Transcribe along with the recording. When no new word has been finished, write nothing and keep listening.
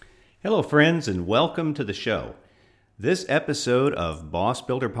Hello, friends, and welcome to the show. This episode of Boss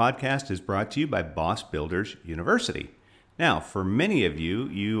Builder Podcast is brought to you by Boss Builders University. Now, for many of you,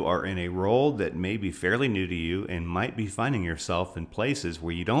 you are in a role that may be fairly new to you and might be finding yourself in places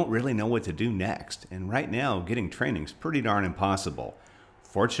where you don't really know what to do next. And right now, getting training is pretty darn impossible.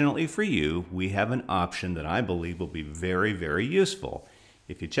 Fortunately for you, we have an option that I believe will be very, very useful.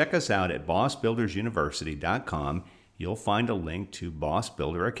 If you check us out at bossbuildersuniversity.com, you'll find a link to Boss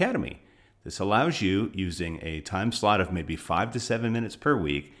Builder Academy. This allows you, using a time slot of maybe 5 to 7 minutes per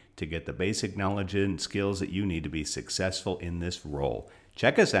week, to get the basic knowledge and skills that you need to be successful in this role.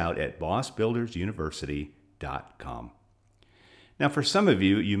 Check us out at bossbuildersuniversity.com. Now, for some of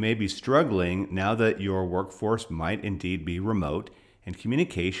you, you may be struggling now that your workforce might indeed be remote and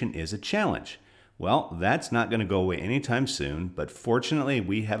communication is a challenge. Well, that's not going to go away anytime soon, but fortunately,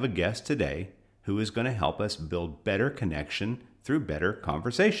 we have a guest today who is going to help us build better connection through better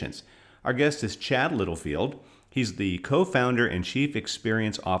conversations. Our guest is Chad Littlefield. He's the co-founder and chief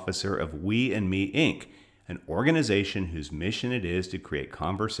experience officer of We and Me, Inc., an organization whose mission it is to create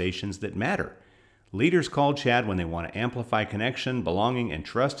conversations that matter. Leaders call Chad when they want to amplify connection, belonging, and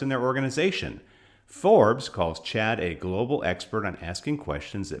trust in their organization. Forbes calls Chad a global expert on asking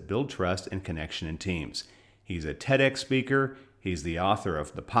questions that build trust and connection in teams. He's a TEDx speaker. He's the author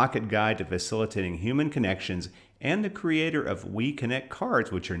of The Pocket Guide to Facilitating Human Connections and the creator of We Connect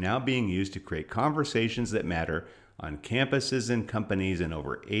cards, which are now being used to create conversations that matter on campuses and companies in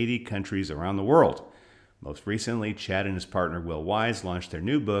over 80 countries around the world. Most recently, Chad and his partner Will Wise launched their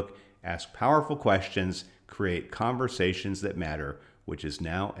new book, Ask Powerful Questions, Create Conversations That Matter, which is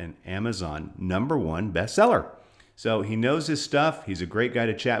now an Amazon #1 bestseller. So he knows his stuff. He's a great guy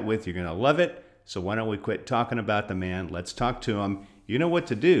to chat with. You're going to love it. So why don't we quit talking about the man? Let's talk to him. You know what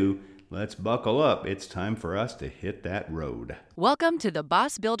to do. Let's buckle up. It's time for us to hit that road. Welcome to the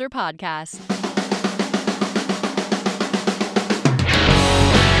Boss Builder Podcast.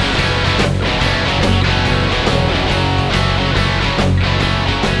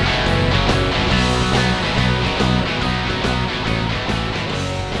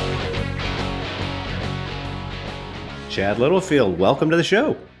 Chad Littlefield, welcome to the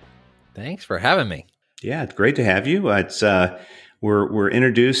show. Thanks for having me. Yeah, it's great to have you. We're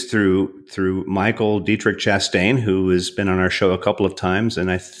introduced through Michael Dietrich Chastain, who has been on our show a couple of times,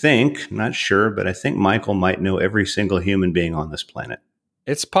 and I think, not sure, but I think Michael might know every single human being on this planet.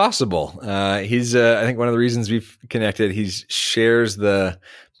 It's possible. He's, I think, one of the reasons we've connected. He shares the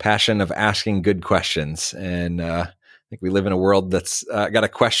passion of asking good questions, and I think we live in a world that's got a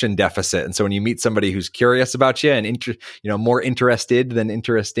question deficit. And so when you meet somebody who's curious about you and more interested than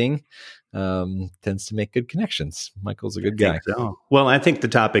interesting, tends to make good connections. Michael's a good guy. So. Well, I think the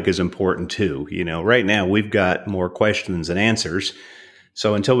topic is important too. Right now we've got more questions than answers.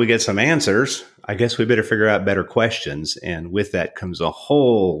 So until we get some answers, I guess we better figure out better questions. And with that comes a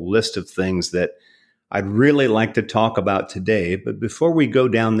whole list of things that I'd really like to talk about today. But before we go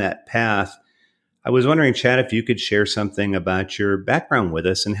down that path, I was wondering, Chad, if you could share something about your background with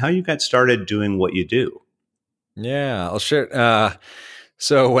us and how you got started doing what you do. Yeah, I'll share.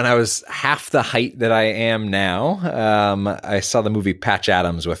 So when I was half the height that I am now, I saw the movie Patch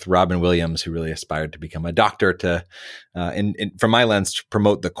Adams with Robin Williams, who really aspired to become a doctor to, from my lens, to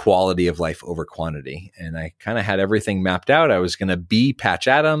promote the quality of life over quantity. And I kind of had everything mapped out. I was going to be Patch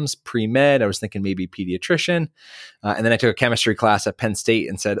Adams, pre-med. I was thinking maybe pediatrician. And then I took a chemistry class at Penn State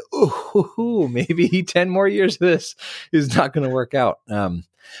and said, maybe 10 more years of this is not going to work out.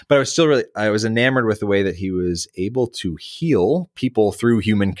 But I was enamored with the way that he was able to heal people through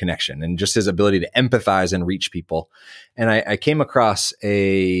human connection and just his ability to empathize and reach people. And I came across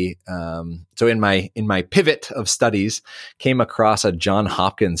so in my pivot of studies, came across a John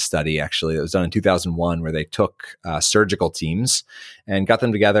Hopkins study actually that was done in 2001 where they took surgical teams and got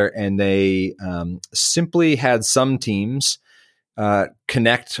them together, and they simply had some teams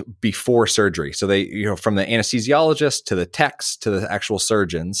connect before surgery. So they, from the anesthesiologist to the techs to the actual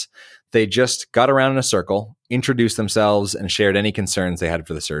surgeons, they just got around in a circle, introduced themselves, and shared any concerns they had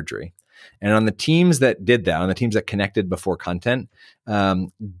for the surgery. And on the teams that did that, on the teams that connected before content,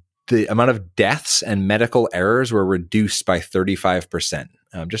 the amount of deaths and medical errors were reduced by 35%,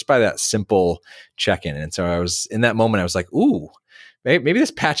 just by that simple check-in. And so I was in that moment, I was like, ooh, maybe this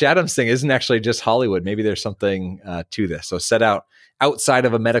Patch Adams thing isn't actually just Hollywood. Maybe there's something to this. So set out outside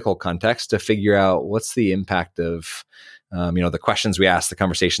of a medical context to figure out what's the impact of, the questions we ask, the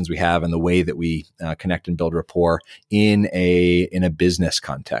conversations we have, and the way that we connect and build rapport in a business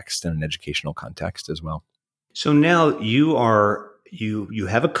context and an educational context as well. So now you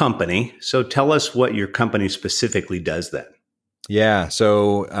have a company. So tell us what your company specifically does then. Yeah.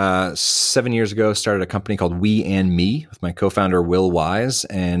 So 7 years ago, started a company called We and Me with my co-founder, Will Wise.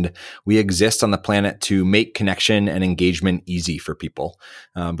 And we exist on the planet to make connection and engagement easy for people.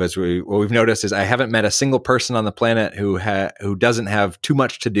 But what we've noticed is I haven't met a single person on the planet who doesn't have too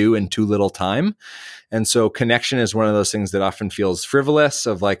much to do in too little time. And so connection is one of those things that often feels frivolous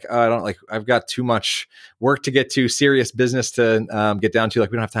of like, oh, I've got too much work to get to, serious business to get down to.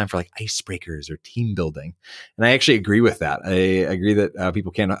 Like we don't have time for like icebreakers or team building. And I actually agree with that. I agree that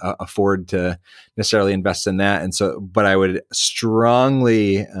people can't afford to necessarily invest in that. And so, but I would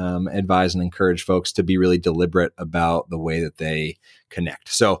strongly advise and encourage folks to be really deliberate about the way that they connect.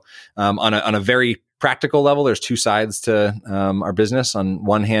 So on a very practical level, there's two sides to our business. On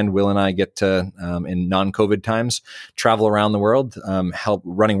one hand, Will and I get to, in non-COVID times, travel around the world, help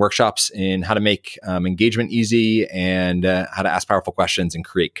running workshops in how to make engagement easy and how to ask powerful questions and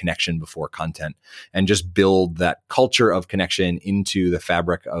create connection before content, and just build that culture of connection into the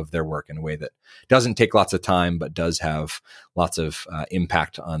fabric of their work in a way that doesn't take lots of time, but does have lots of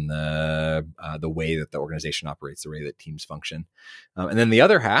impact on the way that the organization operates, the way that teams function. And then the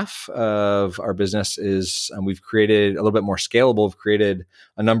other half of our business is we've created a little bit more scalable. We've created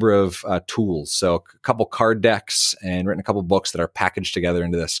a number of tools. So a couple card decks and written a couple books that are packaged together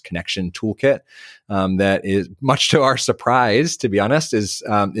into this connection toolkit that is, much to our surprise, to be honest, is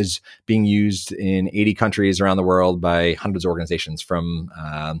being used in 80 countries around the world by hundreds of organizations, from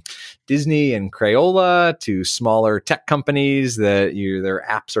Disney and Crayola to smaller tech companies that their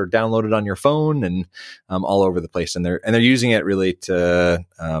apps are downloaded on your phone and all over the place. And they're using it really to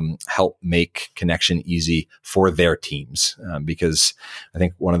help make connection easy for their teams. Because I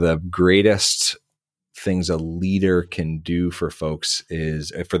think one of the greatest things a leader can do for folks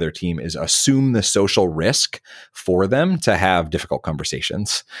is for their team is assume the social risk for them to have difficult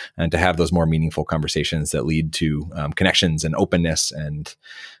conversations and to have those more meaningful conversations that lead to connections and openness and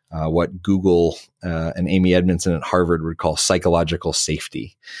what Google and Amy Edmondson at Harvard would call psychological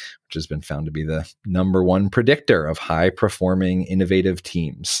safety, which has been found to be the number one predictor of high performing innovative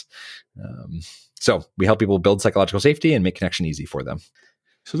teams. So we help people build psychological safety and make connection easy for them.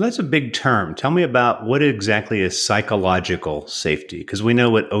 So that's a big term. Tell me about what exactly is psychological safety, because we know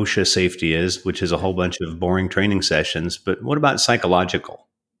what OSHA safety is, which is a whole bunch of boring training sessions. But what about psychological?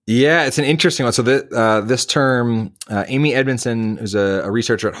 Yeah, it's an interesting one. So this term, Amy Edmondson, who's a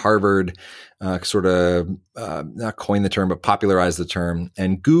researcher at Harvard, sort of not coined the term, but popularized the term.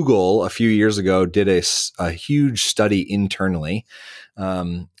 And Google a few years ago did a huge study internally.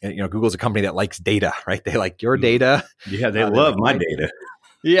 Google's a company that likes data, right? They like your data. Yeah, they love my data.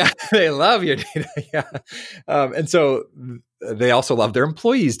 Yeah, they love your data. Yeah. And so they also love their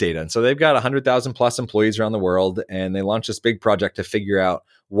employees' data. And so they've got 100,000 plus employees around the world. And they launched this big project to figure out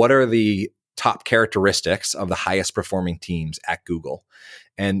what are the top characteristics of the highest performing teams at Google.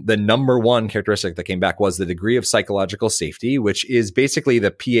 And the number one characteristic that came back was the degree of psychological safety, which is basically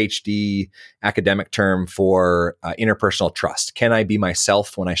the PhD academic term for interpersonal trust. Can I be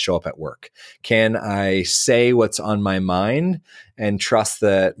myself when I show up at work? Can I say what's on my mind and trust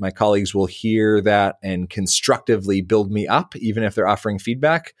that my colleagues will hear that and constructively build me up, even if they're offering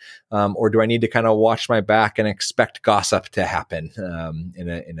feedback? Or do I need to kind of watch my back and expect gossip to happen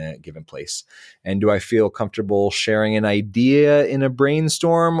in a given place? And do I feel comfortable sharing an idea in a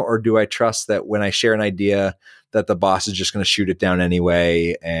brainstorm, or do I trust that when I share an idea that the boss is just going to shoot it down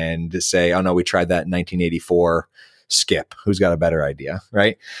anyway and say, oh no, we tried that in 1984. Skip. Who's got a better idea,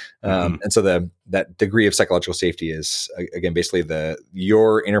 right? And so that degree of psychological safety is, again, basically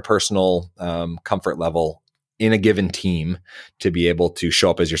your interpersonal comfort level in a given team to be able to show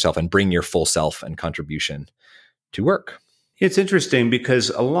up as yourself and bring your full self and contribution to work. It's interesting because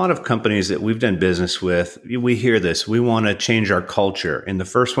a lot of companies that we've done business with, we hear this, we want to change our culture. And the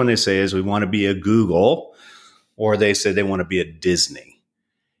first one they say is we want to be a Google, or they say they want to be a Disney.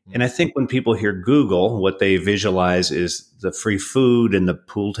 And I think when people hear Google, what they visualize is the free food and the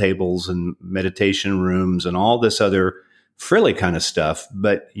pool tables and meditation rooms and all this other frilly kind of stuff.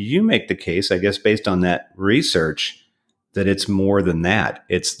 But you make the case, I guess, based on that research, that it's more than that.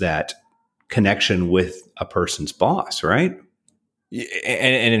 It's that connection with a person's boss, right?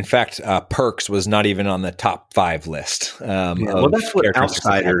 And in fact, perks was not even on the top 5 list. Well, that's what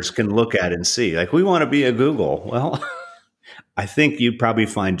outsiders can look at and see. Like, we want to be a Google. Well, I think you'd probably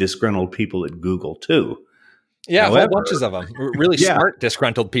find disgruntled people at Google too. Yeah, whole bunches of them. Really smart,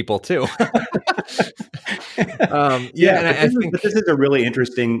 disgruntled people too. But this is a really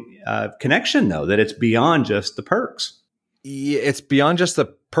interesting connection, though, that it's beyond just the perks. It's beyond just the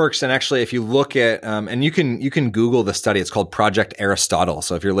perks. And actually, if you look at, and you can Google the study, it's called Project Aristotle.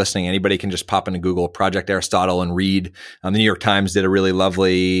 So if you're listening, anybody can just pop into Google Project Aristotle and read. The New York Times did a really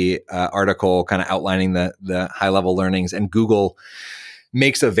lovely article kind of outlining the high level learnings, and Google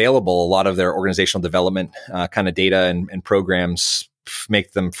makes available a lot of their organizational development kind of data and programs,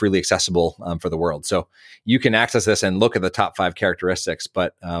 make them freely accessible for the world. So you can access this and look at the top 5 characteristics,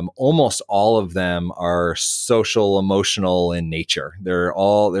 but almost all of them are social, emotional in nature.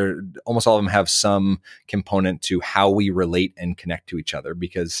 Almost all of them have some component to how we relate and connect to each other,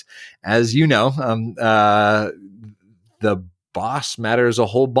 because as you know, the boss matters a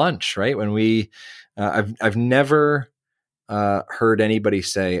whole bunch, right? When I've never heard anybody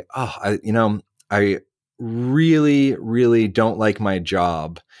say, "Oh, I really, really don't like my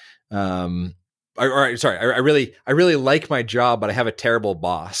job." I really like my job, but I have a terrible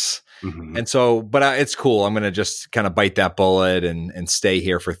boss. Mm-hmm. And so, but it's cool. I'm going to just kind of bite that bullet and stay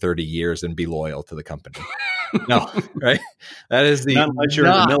here for 30 years and be loyal to the company. No, right? That is not unless you're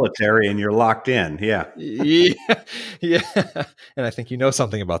in the military and you're locked in. Yeah. Yeah. And I think you know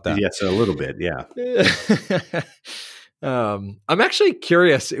something about that. Yes, a little bit. Yeah. I'm actually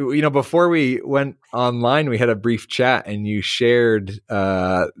curious, before we went online, we had a brief chat and you shared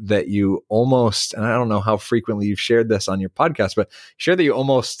that you almost, and I don't know how frequently you've shared this on your podcast, but shared that you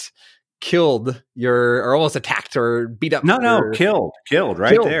almost killed or almost attacked or beat up. Killed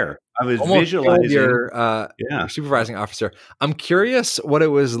there. I was almost visualizing your supervising officer. I'm curious what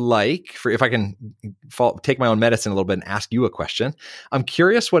it was like if I can take my own medicine a little bit and ask you a question. I'm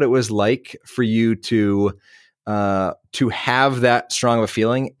curious what it was like for you to have that strong of a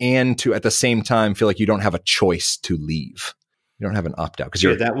feeling and to at the same time feel like you don't have a choice to leave. You don't have an opt out because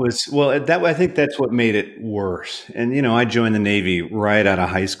I think that's what made it worse. And I joined the Navy right out of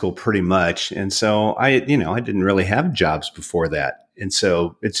high school pretty much, and so I didn't really have jobs before that, and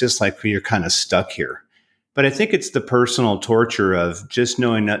so it's just like you're kind of stuck here. But I think it's the personal torture of just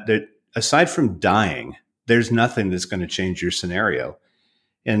knowing that aside from dying, there's nothing that's going to change your scenario.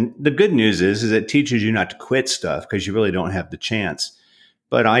 And the good news is it teaches you not to quit stuff because you really don't have the chance.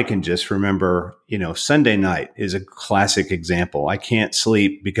 But I can just remember, Sunday night is a classic example. I can't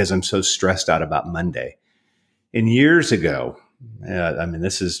sleep because I'm so stressed out about Monday. And years ago,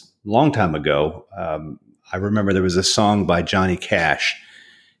 this is a long time ago, I remember there was a song by Johnny Cash,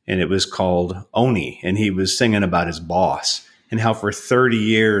 and it was called Oni, and he was singing about his boss and how for 30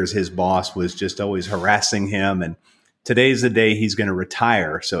 years his boss was just always harassing him, and today's the day he's going to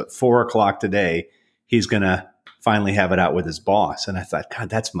retire. So at 4:00 today, he's going to finally have it out with his boss. And I thought, God,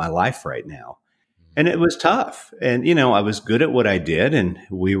 that's my life right now. And it was tough. And, I was good at what I did, and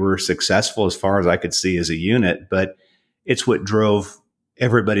we were successful as far as I could see as a unit. But it's what drove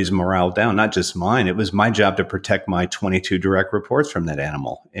everybody's morale down, not just mine. It was my job to protect my 22 direct reports from that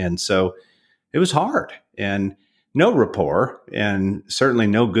animal. And so it was hard, and no rapport, and certainly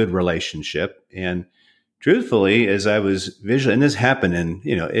no good relationship. And truthfully, as I was visualizing, and this happened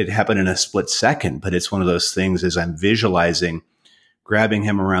it happened in a split second, but it's one of those things as I'm visualizing grabbing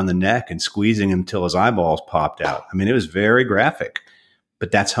him around the neck and squeezing him till his eyeballs popped out. It was very graphic,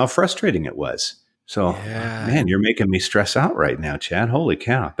 but that's how frustrating it was. So, man, you're making me stress out right now, Chad. Holy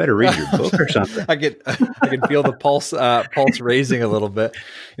cow. I better read your book or something. I can feel the pulse raising a little bit.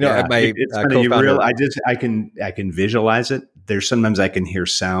 It's I can visualize it. There's sometimes I can hear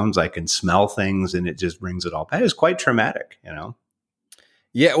sounds, I can smell things, and it just brings it all back. It was quite traumatic,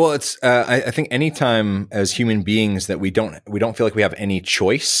 Yeah, well, it's I think anytime as human beings that we don't feel like we have any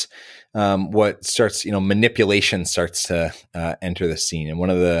choice, what starts manipulation starts to enter the scene. And one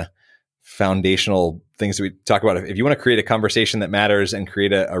of the foundational things that we talk about, if you want to create a conversation that matters and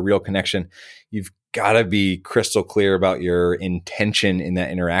create a real connection, you've got to be crystal clear about your intention in that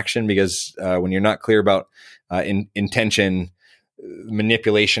interaction, because when you're not clear about intention,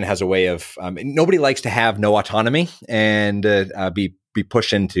 manipulation has a way of nobody likes to have no autonomy and be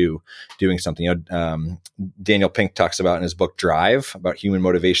pushed into doing something. Daniel Pink talks about in his book Drive about human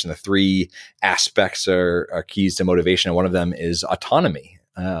motivation. The 3 aspects are keys to motivation, and one of them is autonomy.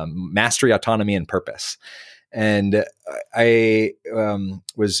 Mastery, autonomy, and purpose. And I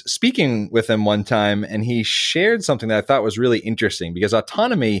was speaking with him one time, and he shared something that I thought was really interesting, because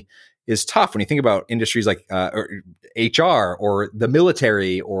autonomy is tough when you think about industries like or HR or the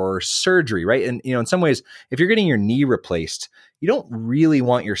military or surgery, right? And in some ways, if you're getting your knee replaced, you don't really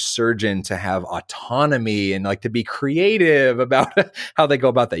want your surgeon to have autonomy and to be creative about how they go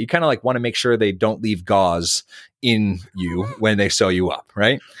about that. You kind of want to make sure they don't leave gauze in you when they sew you up,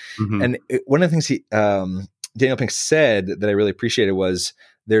 right? Mm-hmm. And one of the things Daniel Pink said that I really appreciated was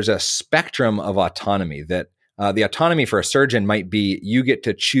there's a spectrum of autonomy that The autonomy for a surgeon might be you get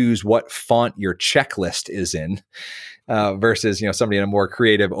to choose what font your checklist is in, versus somebody in a more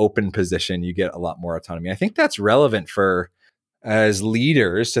creative, open position. You get a lot more autonomy. I think that's relevant for as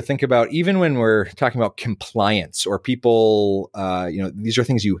leaders to think about, even when we're talking about compliance or people, these are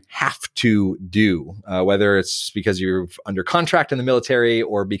things you have to do, whether it's because you're under contract in the military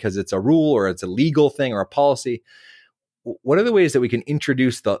or because it's a rule or it's a legal thing or a policy. What are the ways that we can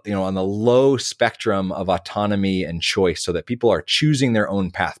introduce on the low spectrum of autonomy and choice so that people are choosing their own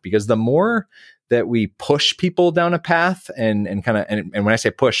path? Because the more that we push people down a path and when I say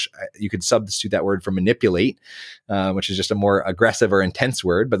push, you could substitute that word for manipulate, which is just a more aggressive or intense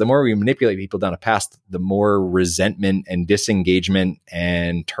word. But the more we manipulate people down a path, the more resentment and disengagement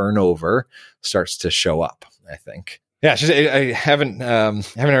and turnover starts to show up, I think. Yeah, I haven't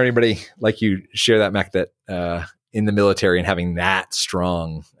heard anybody like you share that, Mac, that in the military and having that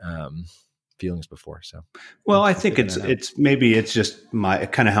strong feelings before. So, well, I think it's maybe it's just my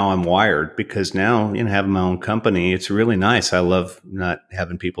kind of how I'm wired, because now, having my own company, it's really nice. I love not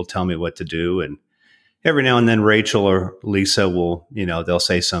having people tell me what to do. And every now and then Rachel or Lisa will, they'll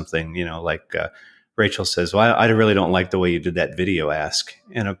say something, like Rachel says, well, I really don't like the way you did that video ask.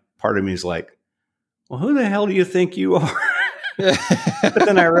 And a part of me is like, well, who the hell do you think you are? But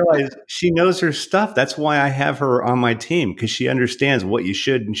then I realized she knows her stuff. That's why I have her on my team, because she understands what you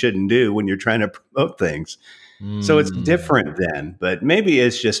should and shouldn't do when you're trying to promote things. So it's different then. But maybe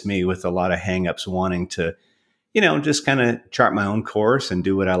it's just me with a lot of hangups wanting to, just kind of chart my own course and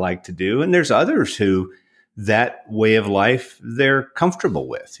do what I like to do. And there's others who that way of life they're comfortable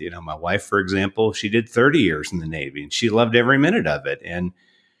with. My wife, for example, she did 30 years in the Navy and she loved every minute of it. And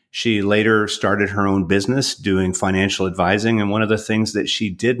she later started her own business doing financial advising. And one of the things that she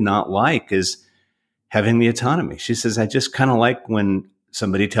did not like is having the autonomy. She says, I just kind of like when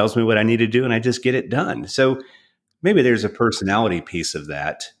somebody tells me what I need to do and I just get it done. So maybe there's a personality piece of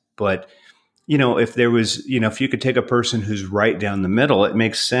that. But, if there was, if you could take a person who's right down the middle, it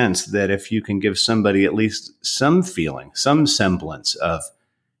makes sense that if you can give somebody at least some feeling, some semblance of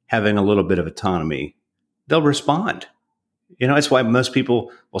having a little bit of autonomy, they'll respond. It's why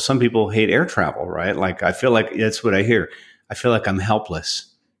some people hate air travel, right? Like, I feel like that's what I hear. I feel like I'm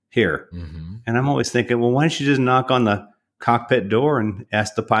helpless here. Mm-hmm. And I'm always thinking, well, why don't you just knock on the cockpit door and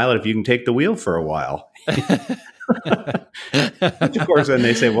ask the pilot if you can take the wheel for a while? Which, of course, then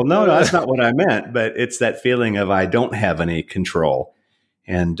they say, well, no, that's not what I meant. But it's that feeling of I don't have any control,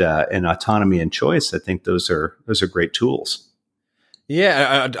 and autonomy and choice. I think those are great tools.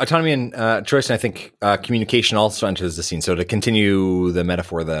 Yeah, autonomy and choice, and I think communication also enters the scene. So to continue the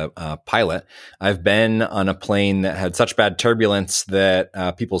metaphor, the pilot, I've been on a plane that had such bad turbulence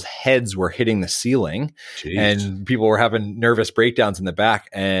that people's heads were hitting the ceiling. Jeez. And people were having nervous breakdowns in the back,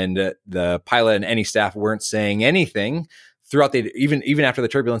 and the pilot and any staff weren't saying anything throughout even after the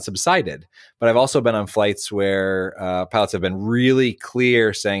turbulence subsided. But I've also been on flights where pilots have been really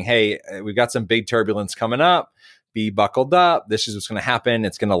clear saying, hey, we've got some big turbulence coming up. Be buckled up. This is what's going to happen.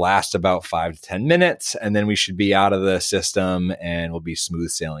 It's going to last about 5 to 10 minutes, and then we should be out of the system and we'll be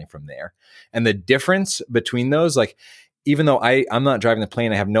smooth sailing from there. And the difference between those, like, even though I'm not driving the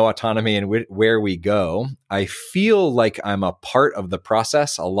plane, I have no autonomy in where we go, I feel like I'm a part of the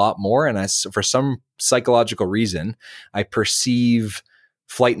process a lot more. And for some psychological reason, I perceive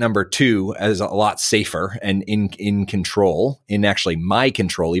flight number 2 as a lot safer and in control, in actually my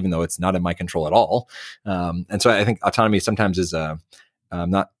control, even though it's not in my control at all. And so I think autonomy sometimes is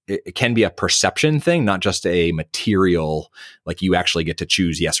it can be a perception thing, not just a material, like you actually get to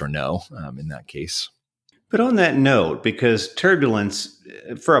choose yes or no in that case. But on that note, because turbulence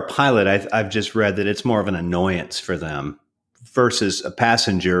for a pilot, I've just read that it's more of an annoyance for them versus a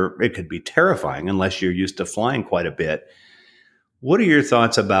passenger. It could be terrifying unless you're used to flying quite a bit. What are your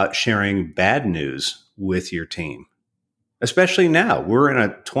thoughts about sharing bad news with your team? Especially now, we're in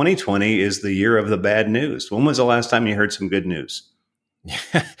 2020 is the year of the bad news. When was the last time you heard some good news?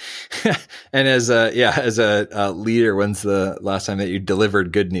 And as a leader, when's the last time that you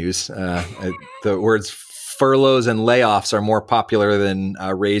delivered good news? The words furloughs and layoffs are more popular than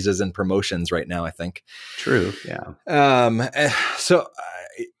raises and promotions right now, I think. True. Yeah.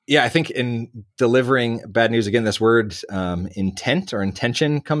 I think in delivering bad news, again, this word intent or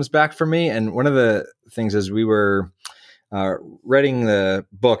intention comes back for me. And one of the things is we were writing the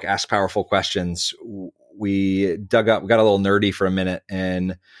book, Ask Powerful Questions. We got a little nerdy for a minute,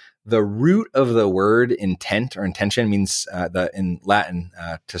 and the root of the word intent or intention means in Latin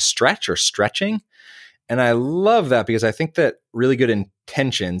to stretch or stretching. And I love that because I think that really good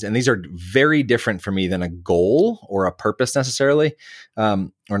intentions, and these are very different for me than a goal or a purpose necessarily,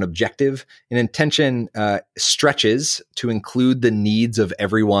 or an objective. An intention stretches to include the needs of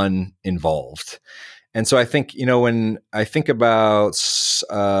everyone involved. And so I think, when I think about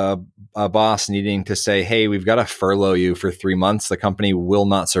a boss needing to say, hey, we've got to furlough you for 3 months, the company will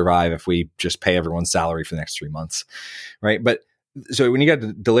not survive if we just pay everyone's salary for the next 3 months, right? But so when you got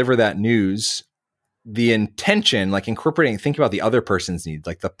to deliver that news, the intention, like incorporating, think about the other person's needs.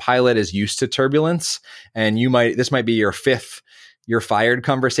 Like the pilot is used to turbulence, and this might be your fifth "you're fired"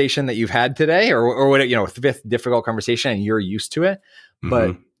 conversation that you've had today, or what, fifth difficult conversation, and you're used to it. Mm-hmm.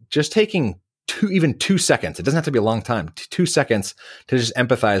 But just taking 2 seconds, it doesn't have to be a long time, 2 seconds to just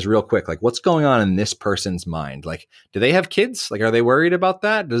empathize real quick. Like, what's going on in this person's mind? Like, do they have kids? Like, are they worried about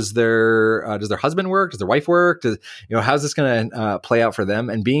that? Does their husband work? Does their wife work? How's this going to play out for them?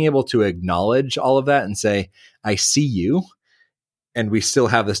 And being able to acknowledge all of that and say, I see you, and we still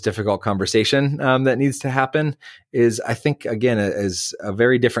have this difficult conversation that needs to happen is, I think, again, is a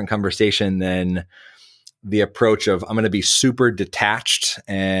very different conversation than the approach of I'm going to be super detached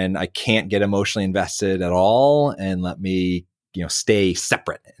and I can't get emotionally invested at all, and let me stay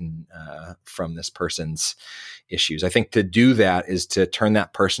separate from this person's issues. I think to do that is to turn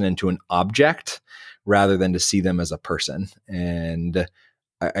that person into an object rather than to see them as a person. And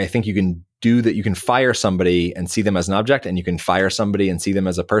I think you can do that. You can fire somebody and see them as an object, and you can fire somebody and see them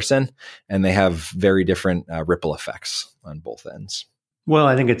as a person, and they have very different ripple effects on both ends. Well,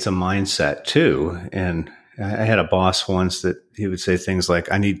 I think it's a mindset too. And I had a boss once that he would say things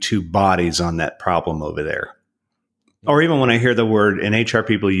like, I need 2 bodies on that problem over there. Or even when I hear the word, and HR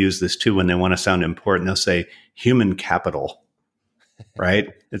people use this too when they want to sound important, they'll say human capital, right?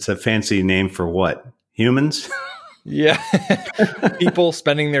 It's a fancy name for what? Humans? Yeah. People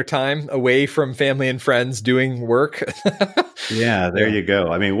spending their time away from family and friends doing work. Yeah, there you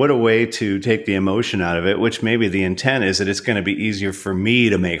go. I mean, what a way to take the emotion out of it, which maybe the intent is that it's going to be easier for me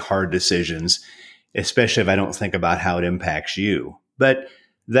to make hard decisions, especially if I don't think about how it impacts you. But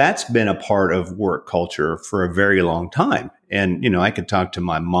that's been a part of work culture for a very long time. And, I could talk to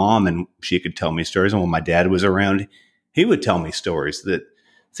my mom and she could tell me stories. And when my dad was around, he would tell me stories that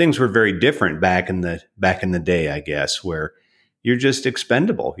things were very different back in the day, I guess, where you're just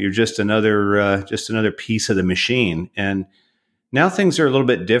expendable. You're just another piece of the machine. And now things are a little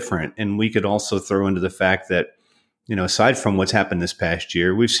bit different. And we could also throw into the fact that, aside from what's happened this past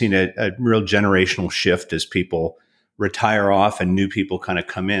year, we've seen a real generational shift as people retire off and new people kind of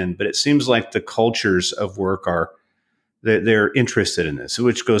come in. But it seems like the cultures of work they're interested in this,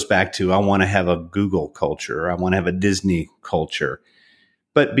 which goes back to, I want to have a Google culture, or I want to have a Disney culture.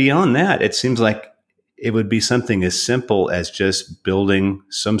 But beyond that, it seems like it would be something as simple as just building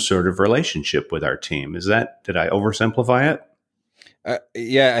some sort of relationship with our team. Did I oversimplify it?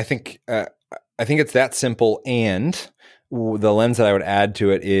 Yeah, I think it's that simple. And the lens that I would add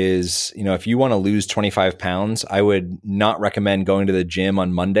to it is, if you want to lose 25 pounds, I would not recommend going to the gym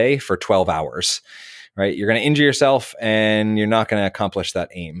on Monday for 12 hours, right? You're going to injure yourself and you're not going to accomplish that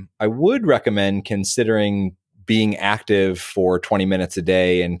aim. I would recommend considering being active for 20 minutes a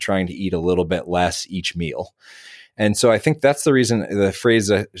day and trying to eat a little bit less each meal. And so I think that's the reason the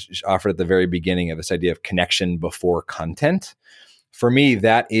phrase I offered at the very beginning of this idea of connection before content. For me,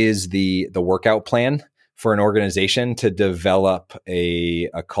 that is the workout plan for an organization to develop a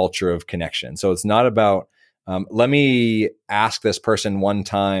culture of connection. So it's not about, let me ask this person one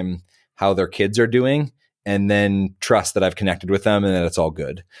time how their kids are doing, and then trust that I've connected with them and that it's all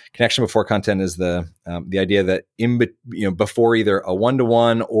good. Connection before content is the idea that before either a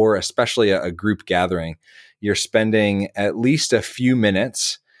one-to-one or especially a group gathering, you're spending at least a few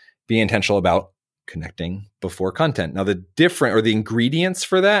minutes being intentional about connecting before content. Now, the ingredients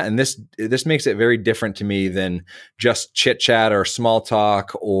for that, and this makes it very different to me than just chit chat or small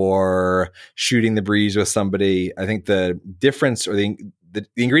talk or shooting the breeze with somebody. I think the difference, or the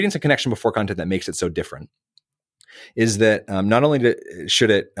ingredients of connection before content that makes it so different, is that not only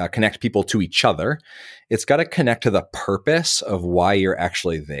should it connect people to each other, it's got to connect to the purpose of why you're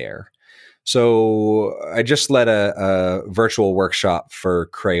actually there. So I just led a virtual workshop for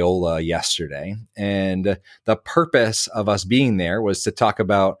Crayola yesterday, and the purpose of us being there was to talk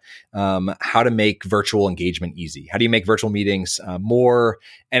about how to make virtual engagement easy. How do you make virtual meetings more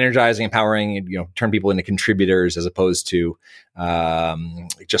energizing, empowering, turn people into contributors as opposed to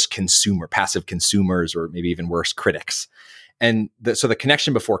just passive consumers, or maybe even worse, critics. And so the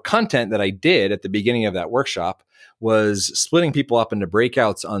connection before content that I did at the beginning of that workshop was splitting people up into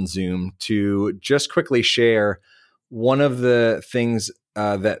breakouts on Zoom to just quickly share one of the things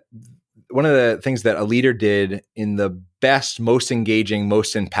that one of the things that a leader did in the best, most engaging,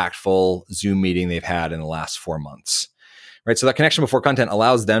 most impactful Zoom meeting they've had in the last 4 months, right? So that connection before content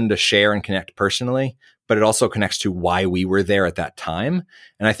allows them to share and connect personally, but it also connects to why we were there at that time.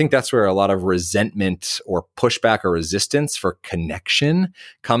 And I think that's where a lot of resentment or pushback or resistance for connection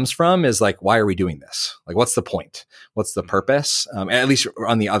comes from, is like, why are we doing this? Like, what's the point? What's the purpose? At least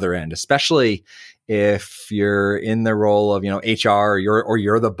on the other end, especially if you're in the role of, HR, or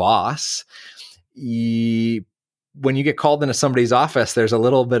you're the boss. When you get called into somebody's office, there's a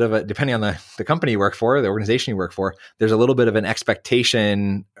little bit of a, depending on the company you work for, the organization you work for, there's a little bit of an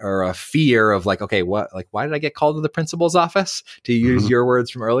expectation or a fear of like, okay, why did I get called to the principal's office, to use your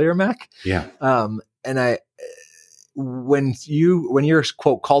words from earlier, Mac? Yeah. When you're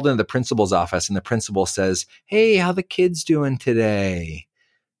quote called into the principal's office and the principal says, "Hey, how the kids doing today?"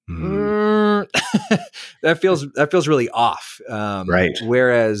 That feels really off. Right.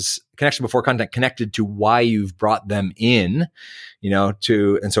 Whereas connection before content connected to why you've brought them in,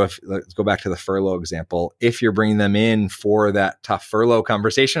 and so let's go back to the furlough example. If you're bringing them in for that tough furlough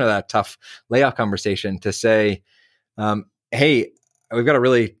conversation or that tough layoff conversation to say, hey, we've got a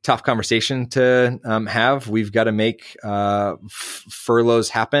really tough conversation to have. We've got to make furloughs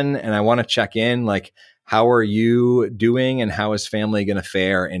happen. And I want to check in, like, how are you doing and how is family going to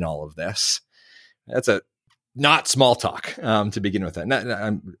fare in all of this? That's a not small talk to begin with.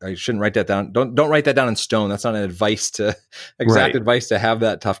 I shouldn't write that down. Don't write that down in stone. That's not an advice to have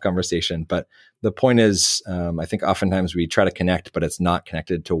that tough conversation. But the point is, I think oftentimes we try to connect, but it's not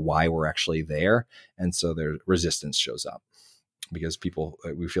connected to why we're actually there. And so their resistance shows up because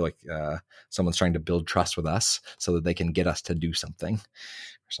we feel like someone's trying to build trust with us so that they can get us to do something.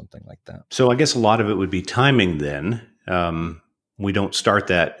 Something like that. So I guess a lot of it would be timing then. We don't start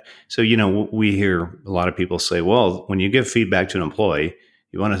that. So, we hear a lot of people say, well, when you give feedback to an employee,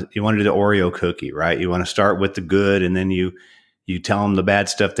 you want to do the Oreo cookie, right? You want to start with the good, and then you tell them the bad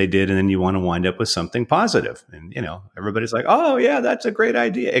stuff they did, and then you want to wind up with something positive. And, everybody's like, oh yeah, that's a great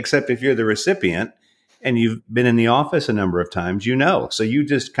idea. Except if you're the recipient and you've been in the office a number of times, so you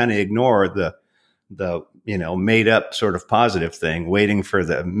just kind of ignore the made up sort of positive thing, waiting for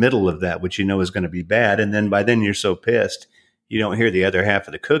the middle of that, which is going to be bad. And then by then you're so pissed, you don't hear the other half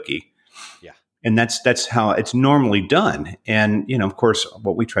of the cookie. Yeah. And that's how it's normally done. And, of course,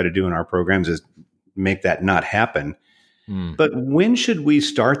 what we try to do in our programs is make that not happen. But when should we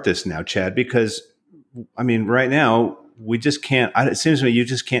start this now, Chad? Because, right now we just can't, it seems to me you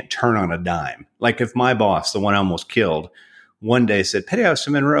just can't turn on a dime. Like if my boss, the one I almost killed, one day said, "Petty House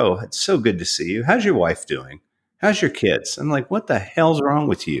Monroe, it's so good to see you. How's your wife doing? How's your kids?" I'm like, what the hell's wrong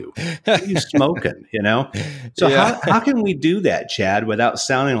with you? What are you smoking, So how can we do that, Chad, without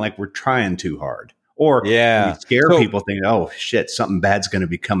sounding like we're trying too hard? Or we scare people thinking, oh, shit, something bad's going to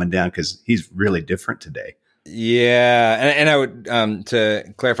be coming down because he's really different today. Yeah. And I would,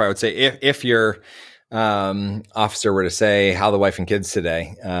 to clarify, I would say if your officer were to say, "How the wife and kids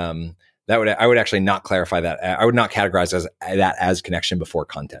today?" I would actually not clarify that. I would not categorize that as connection before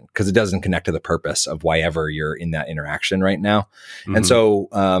content, because it doesn't connect to the purpose of why ever you're in that interaction right now. Mm-hmm. And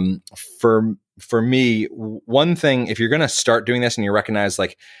so for me, one thing, if you're going to start doing this and you recognize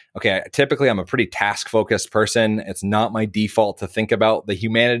like, okay, typically I'm a pretty task focused person. It's not my default to think about the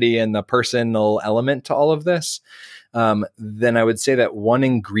humanity and the personal element to all of this. Then I would say that one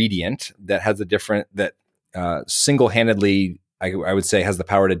ingredient that has single-handedly, I would say, has the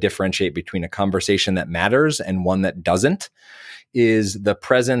power to differentiate between a conversation that matters and one that doesn't, is the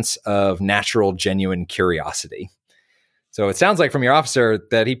presence of natural, genuine curiosity. So it sounds like from your officer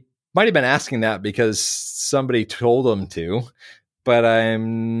that he might have been asking that because somebody told him to, but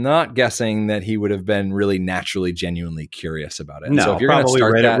I'm not guessing that he would have been really naturally, genuinely curious about it. No, so if you're probably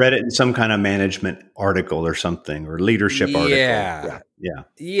read it in some kind of management article or something, or leadership article.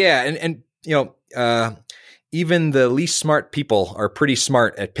 Yeah. And even the least smart people are pretty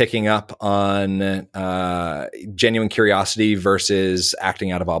smart at picking up on genuine curiosity versus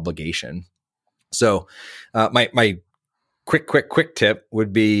acting out of obligation. So my quick tip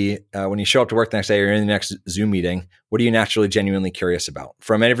would be when you show up to work the next day or in the next Zoom meeting, what are you naturally, genuinely curious about?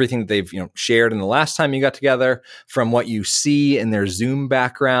 From everything that they've shared in the last time you got together, from what you see in their Zoom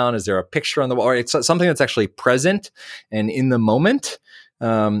background, is there a picture on the wall? Or it's something that's actually present and in the moment.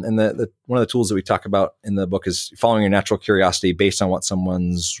 And one of the tools that we talk about in the book is following your natural curiosity based on what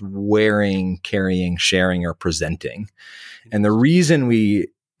someone's wearing, carrying, sharing, or presenting. And the reason we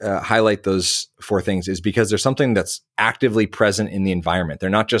highlight those 4 things is because there's something that's actively present in the environment. They're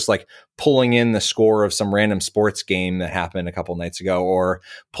not just like pulling in the score of some random sports game that happened a couple nights ago, or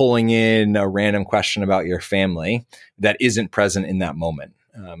pulling in a random question about your family that isn't present in that moment.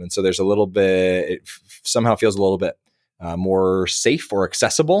 And so there's a little bit, somehow feels a little bit more safe or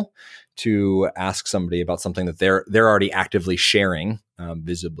accessible to ask somebody about something that they're already actively sharing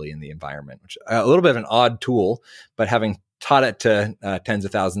visibly in the environment, which a little bit of an odd tool, but having taught it to tens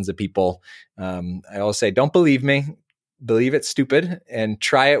of thousands of people, I always say, don't believe me, believe it's stupid, and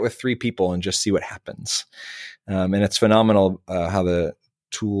try it with 3 people and just see what happens. And it's phenomenal how the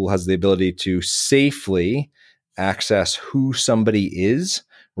tool has the ability to safely access who somebody is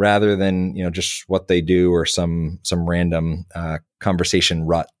rather than, just what they do or some random conversation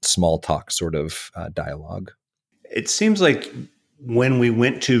rut, small talk sort of dialogue. It seems like when we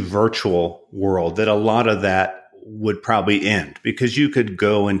went to virtual world that a lot of that would probably end, because you could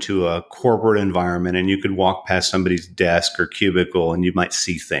go into a corporate environment and you could walk past somebody's desk or cubicle and you might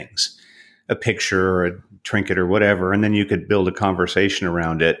see things, a picture or a trinket or whatever, and then you could build a conversation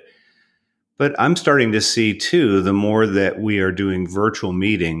around it. But I'm starting to see too, the more that we are doing virtual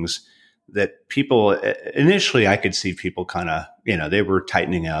meetings, that people, initially I could see people kind of, they were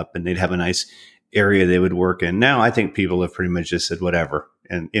tightening up and they'd have a nice area they would work in. Now I think people have pretty much just said whatever.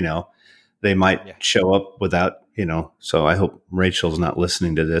 And, they might show up without, so I hope Rachel's not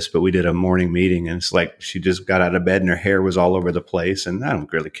listening to this, but we did a morning meeting and it's like she just got out of bed and her hair was all over the place. And I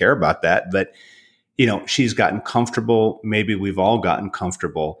don't really care about that. But, she's gotten comfortable. Maybe we've all gotten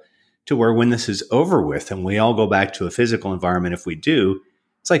comfortable to where when this is over with and we all go back to a physical environment, if we do,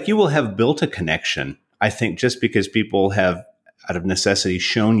 it's like you will have built a connection, I think, just because people have, out of necessity,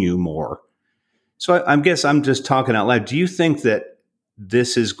 shown you more. So I guess I'm just talking out loud. Do you think that do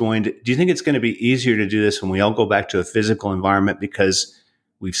you think it's going to be easier to do this when we all go back to a physical environment because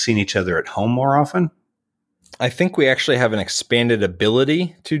we've seen each other at home more often? I think we actually have an expanded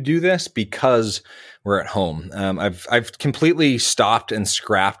ability to do this because we're at home. I've completely stopped and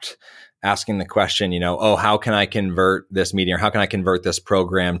scrapped asking the question, how can I convert this meeting or how can I convert this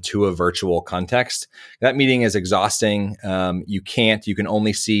program to a virtual context? That meeting is exhausting. You can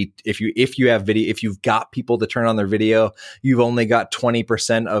only see if you have video, if you've got people to turn on their video, you've only got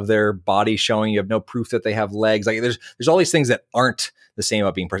 20% of their body showing. You have no proof that they have legs. Like there's all these things that aren't the same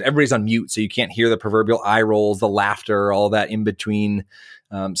about being person. Everybody's on mute, so you can't hear the proverbial eye rolls, the laughter, all that in between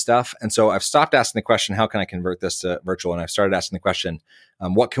stuff. And so I've stopped asking the question, how can I convert this to virtual? And I've started asking the question,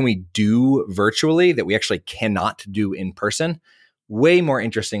 what can we do virtually that we actually cannot do in person? Way more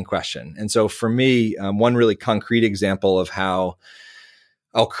interesting question. And so for me, one really concrete example of how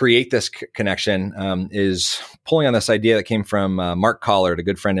I'll create this connection is pulling on this idea that came from Mark Collard, a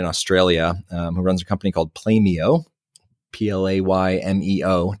good friend in Australia, who runs a company called Playmeo, PLAYMEO.com.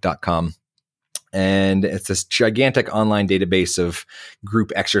 And it's this gigantic online database of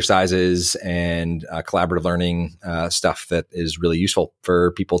group exercises and collaborative learning stuff that is really useful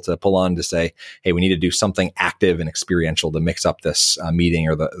for people to pull on to say, hey, we need to do something active and experiential to mix up this meeting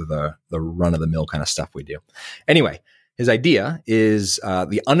or the run-of-the-mill kind of stuff we do. Anyway, his idea is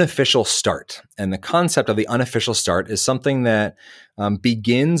the unofficial start. And the concept of the unofficial start is something that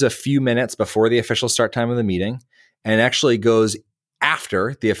begins a few minutes before the official start time of the meeting and actually goes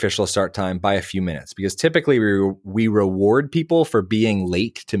after the official start time by a few minutes, because typically we reward people for being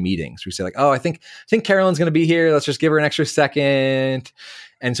late to meetings. We say like, oh, I think Carolyn's going to be here. Let's just give her an extra second.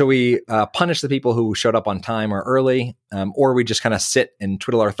 And so we punish the people who showed up on time or early, or we just kind of sit and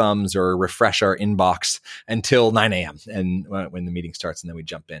twiddle our thumbs or refresh our inbox until 9 a.m. and when the meeting starts, and then we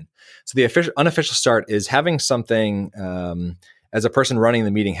jump in. So the unofficial start is having something, as a person running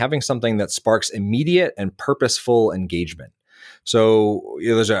the meeting, having something that sparks immediate and purposeful engagement. So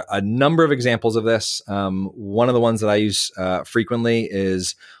there's a number of examples of this. One of the ones that I use frequently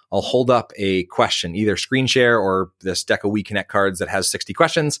is I'll hold up a question, either screen share or this deck of WeConnect cards that has 60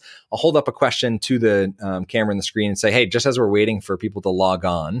 questions. I'll hold up a question to the camera in the screen and say, hey, just as we're waiting for people to log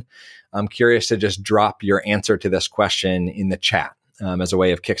on, I'm curious to just drop your answer to this question in the chat as a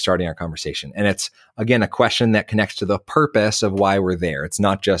way of kickstarting our conversation. And it's, again, a question that connects to the purpose of why we're there. It's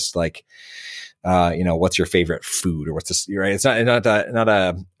not just like, what's your favorite food or what's this, right? It's not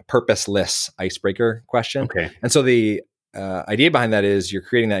a purposeless icebreaker question. Okay. And so the idea behind that is you're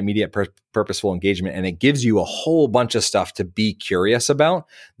creating that immediate purposeful engagement, and it gives you a whole bunch of stuff to be curious about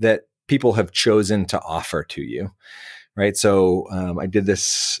that people have chosen to offer to you. Right. So I did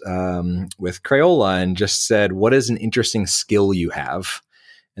this with Crayola and just said, what is an interesting skill you have?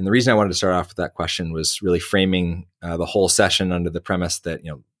 And the reason I wanted to start off with that question was really framing the whole session under the premise that,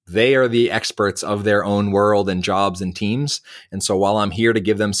 they are the experts of their own world and jobs and teams. And so while I'm here to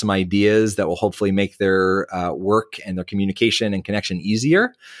give them some ideas that will hopefully make their work and their communication and connection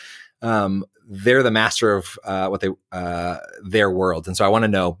easier, they're the master of their world. And so I want to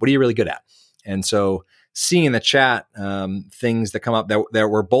know, what are you really good at? And so seeing in the chat things that come up that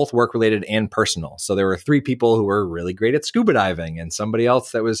were both work related and personal. So there were 3 people who were really great at scuba diving, and somebody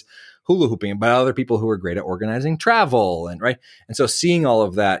else that was hula hooping, but other people who were great at organizing travel, and right. And so seeing all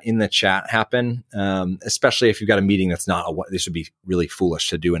of that in the chat happen, especially if you've got a meeting that's not this would be really foolish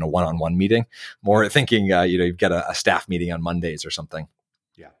to do in a one-on-one meeting. More thinking, you've got a staff meeting on Mondays or something.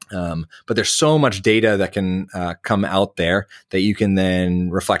 Yeah. But there's so much data that can come out there that you can then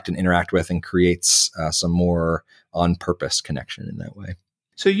reflect and interact with, and creates some more on-purpose connection in that way.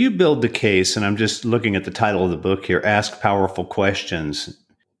 So you build the case, and I'm just looking at the title of the book here, Ask Powerful Questions.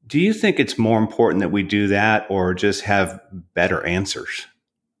 Do you think it's more important that we do that or just have better answers?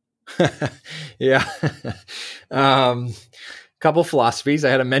 Yeah. Couple philosophies. I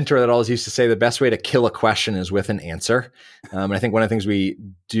had a mentor that always used to say the best way to kill a question is with an answer. And I think one of the things we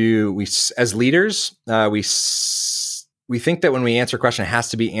do, as leaders, we think that when we answer a question, it has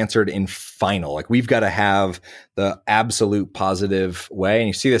to be answered in final. Like we've got to have the absolute positive way. And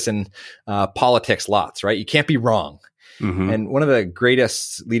you see this in politics lots, right? You can't be wrong. Mm-hmm. And one of the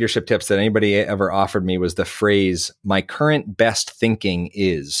greatest leadership tips that anybody ever offered me was the phrase, my current best thinking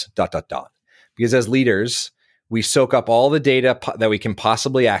is ... Because as leaders, we soak up all the data that we can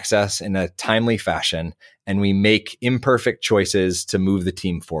possibly access in a timely fashion, and we make imperfect choices to move the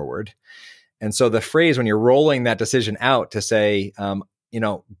team forward. And so the phrase, when you're rolling that decision out to say,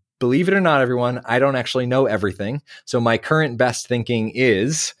 believe it or not, everyone, I don't actually know everything. So my current best thinking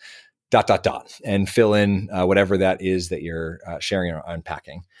is ... and fill in whatever that is that you're sharing or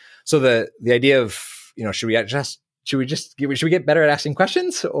unpacking. So the idea of, should we get better at asking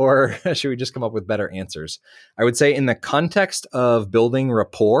questions, or should we just come up with better answers? I would say in the context of building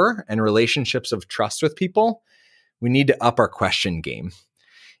rapport and relationships of trust with people, we need to up our question game.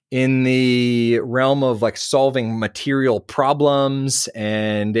 In the realm of like solving material problems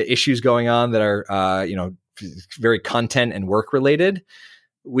and issues going on that are, very content and work related,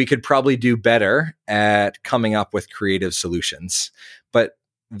 we could probably do better at coming up with creative solutions. But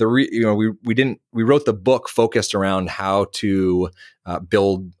we wrote the book focused around how to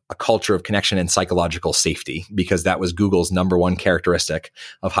build a culture of connection and psychological safety, because that was Google's number one characteristic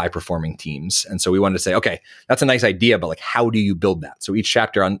of high performing teams. And so we wanted to say, okay, that's a nice idea, but like, how do you build that? So each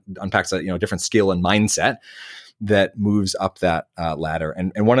chapter unpacks a different skill and mindset that moves up that ladder.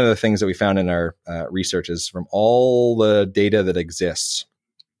 And one of the things that we found in our research is, from all the data that exists,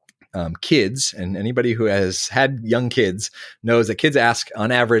 kids, and anybody who has had young kids knows that kids ask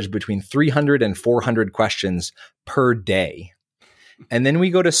on average between 300 and 400 questions per day. And then we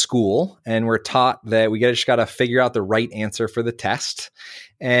go to school and we're taught that we just got to figure out the right answer for the test.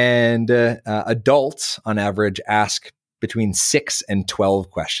 And adults on average ask between 6 and 12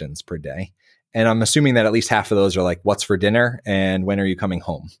 questions per day. And I'm assuming that at least half of those are like, what's for dinner and when are you coming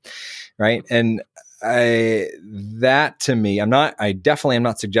home? Right. And that to me, I definitely am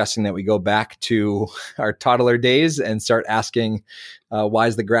not suggesting that we go back to our toddler days and start asking, why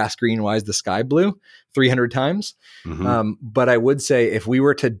is the grass green? Why is the sky blue? 300 times. Mm-hmm. But I would say if we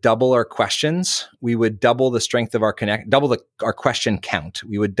were to double our questions, we would double the strength of our our question count.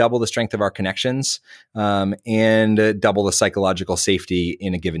 We would double the strength of our connections, and double the psychological safety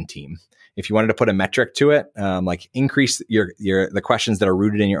in a given team. If you wanted to put a metric to it, like increase the questions that are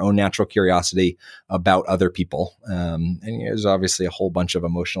rooted in your own natural curiosity about other people. And there's obviously a whole bunch of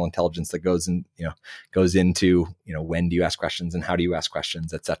emotional intelligence that goes into, when do you ask questions and how do you ask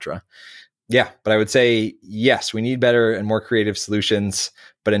questions, et cetera. Yeah. But I would say, yes, we need better and more creative solutions.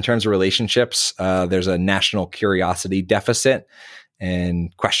 But in terms of relationships, there's a national curiosity deficit,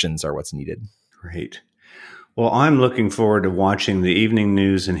 and questions are what's needed. Great. Well, I'm looking forward to watching the evening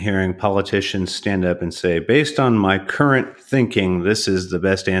news and hearing politicians stand up and say, based on my current thinking, this is the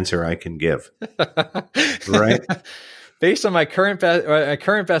best answer I can give. Right? Based on my current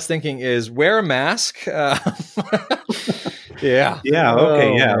best thinking is wear a mask. Yeah. Yeah.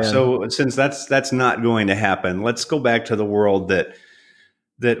 Okay. Yeah. Man. So since that's not going to happen, let's go back to the world that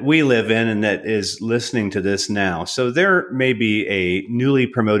we live in and that is listening to this now. So there may be a newly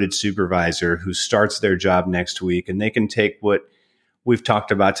promoted supervisor who starts their job next week, and they can take what we've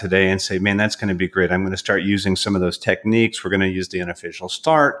talked about today and say, man, that's going to be great. I'm going to start using some of those techniques. We're going to use the unofficial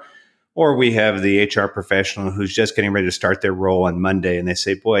start. Or we have the HR professional who's just getting ready to start their role on Monday, and they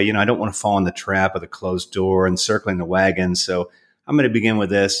say, boy, I don't want to fall in the trap of the closed door and circling the wagon. So I'm going to begin with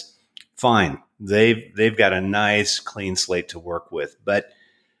this. Fine. They've got a nice clean slate to work with. But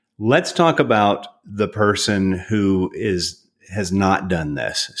let's talk about the person who has not done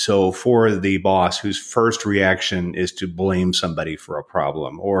this. So for the boss whose first reaction is to blame somebody for a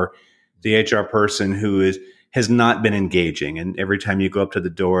problem, or the HR person who has not been engaging, and every time you go up to the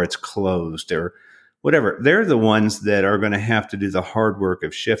door, it's closed, or whatever. They're the ones that are going to have to do the hard work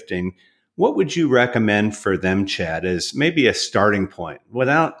of shifting. What would you recommend for them, Chad, as maybe a starting point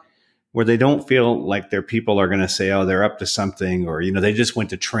without where they don't feel like their people are going to say, oh, they're up to something, or, they just went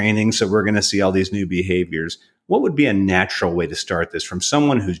to training, so we're going to see all these new behaviors. What would be a natural way to start this from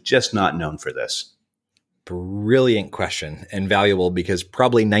someone who's just not known for this? Brilliant question, and valuable, because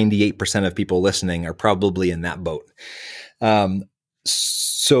probably 98% of people listening are probably in that boat.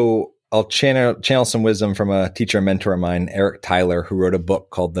 So I'll channel some wisdom from a teacher and mentor of mine, Eric Tyler, who wrote a book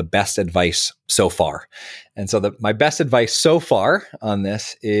called The Best Advice So Far. And so my best advice so far on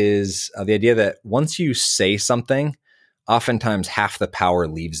this is the idea that once you say something, oftentimes half the power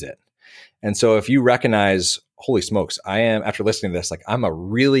leaves it. And so if you recognize, holy smokes, after listening to this, I'm a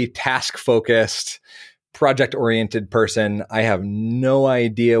really task-focused, project-oriented person. I have no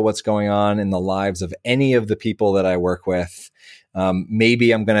idea what's going on in the lives of any of the people that I work with.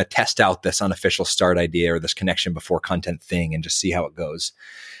 Maybe I'm going to test out this unofficial start idea or this connection before content thing and just see how it goes.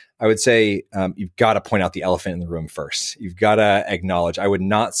 I would say you've got to point out the elephant in the room first. You've got to acknowledge. I would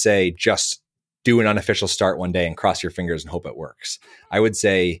not say just do an unofficial start one day and cross your fingers and hope it works. I would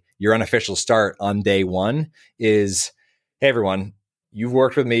say your unofficial start on day one is, hey, everyone, you've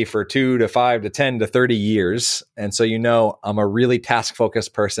worked with me for 2 to 5 to 10 to 30 years. And so, I'm a really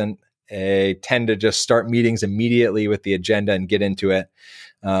task-focused person. I tend to just start meetings immediately with the agenda and get into it.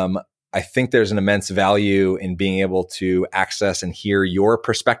 I think there's an immense value in being able to access and hear your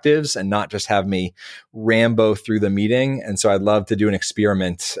perspectives and not just have me Rambo through the meeting. And so I'd love to do an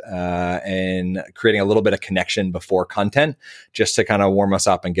experiment in creating a little bit of connection before content, just to kind of warm us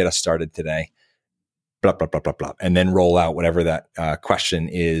up and get us started today. Blah, blah, blah, blah, blah, and then roll out whatever that question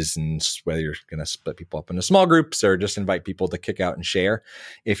is, and whether you're going to split people up into small groups or just invite people to kick out and share.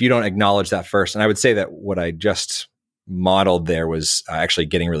 If you don't acknowledge that first, and I would say that what I just modeled there was actually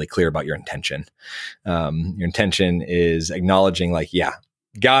getting really clear about your intention. Your intention is acknowledging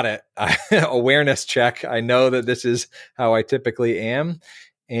got it. Awareness check. I know that this is how I typically am.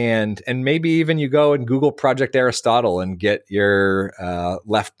 And maybe even you go and Google Project Aristotle and get your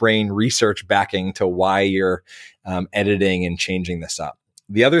left brain research backing to why you're editing and changing this up.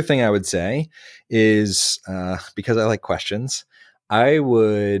 The other thing I would say is, because I like questions, I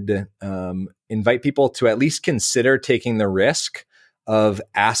would invite people to at least consider taking the risk of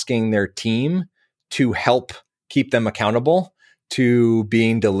asking their team to help keep them accountable to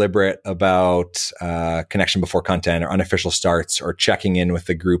being deliberate about connection before content or unofficial starts, or checking in with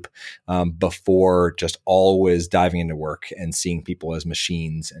the group before just always diving into work and seeing people as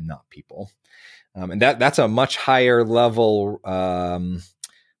machines and not people. And that's a much higher level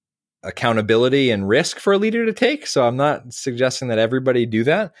accountability and risk for a leader to take. So I'm not suggesting that everybody do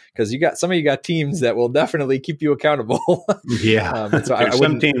that, because some of you got teams that will definitely keep you accountable. Yeah. So There's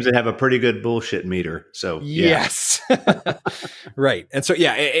some teams that have a pretty good bullshit meter. So yes. Right. And so,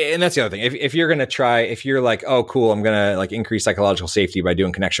 and that's the other thing. If you're going to try, if you're like, oh, cool, I'm going to increase psychological safety by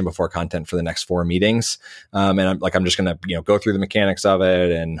doing connection before content for the next 4 meetings. And I'm just going to, go through the mechanics of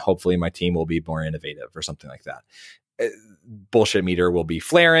it, and hopefully my team will be more innovative or something like that. Bullshit meter will be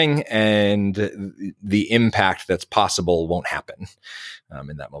flaring, and the impact that's possible won't happen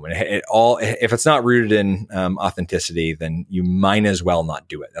in that moment. If it's not rooted in authenticity, then you might as well not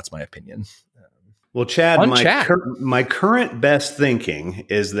do it. That's my opinion. Well, Chad, my current best thinking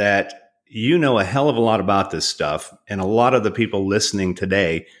is that you know a hell of a lot about this stuff, and a lot of the people listening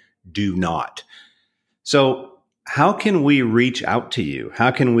today do not. So how can we reach out to you? How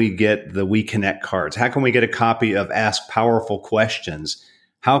can we get the We Connect cards? How can we get a copy of Ask Powerful Questions?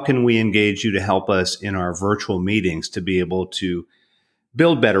 How can we engage you to help us in our virtual meetings to be able to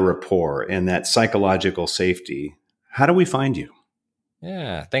build better rapport and that psychological safety? How do we find you?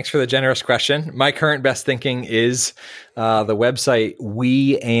 Yeah, thanks for the generous question. My current best thinking is the website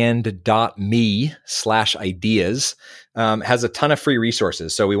weand.me/ideas has a ton of free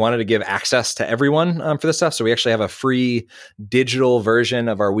resources. So we wanted to give access to everyone for this stuff. So we actually have a free digital version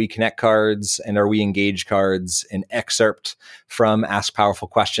of our We Connect cards and our We Engage cards, an excerpt from Ask Powerful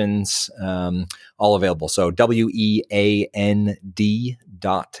Questions, all available. So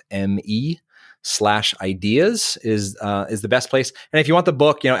weand.me/ideas is the best place. And if you want the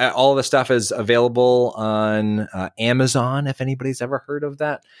book, all of the stuff is available on Amazon, if anybody's ever heard of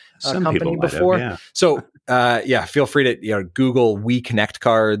that company before. Yeah. So feel free to Google We Connect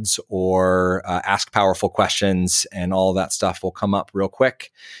cards or Ask Powerful Questions, and all that stuff will come up real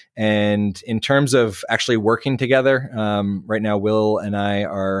quick. And in terms of actually working together, right now, Will and I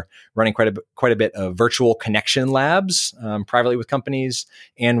are running quite a bit of virtual connection labs privately with companies,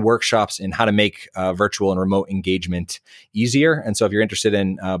 and workshops in how to make make virtual and remote engagement easier. And so if you're interested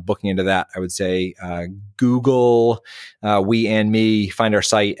in booking into that, I would say Google We and Me, find our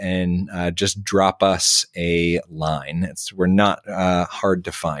site, and just drop us a line. We're not hard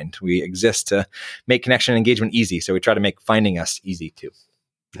to find. We exist to make connection and engagement easy. So we try to make finding us easy too.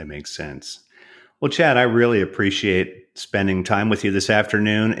 That makes sense. Well, Chad, I really appreciate spending time with you this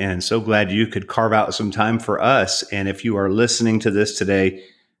afternoon, and so glad you could carve out some time for us. And if you are listening to this today,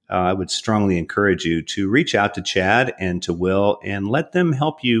 I would strongly encourage you to reach out to Chad and to Will and let them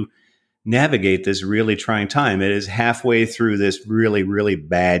help you navigate this really trying time. It is halfway through this really, really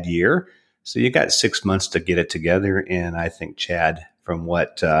bad year. So you got 6 months to get it together. And I think Chad, from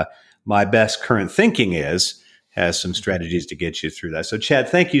what my best current thinking is, has some strategies to get you through that. So Chad,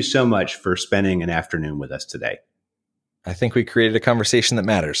 thank you so much for spending an afternoon with us today. I think we created a conversation that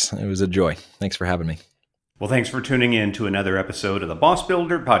matters. It was a joy. Thanks for having me. Well, thanks for tuning in to another episode of the Boss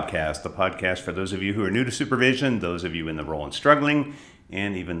Builder Podcast, the podcast for those of you who are new to supervision, those of you in the role and struggling,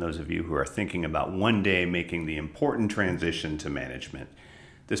 and even those of you who are thinking about one day making the important transition to management.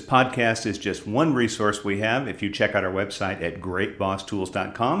 This podcast is just one resource we have. If you check out our website at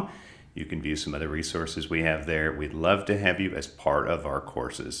greatbosstools.com, you can view some other resources we have there. We'd love to have you as part of our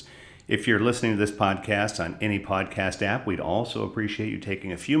courses. If you're listening to this podcast on any podcast app, we'd also appreciate you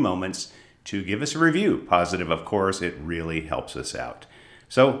taking a few moments to give us a review. Positive, of course. It really helps us out.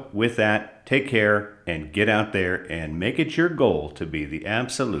 So with that, take care and get out there and make it your goal to be the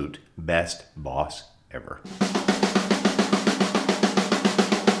absolute best boss ever.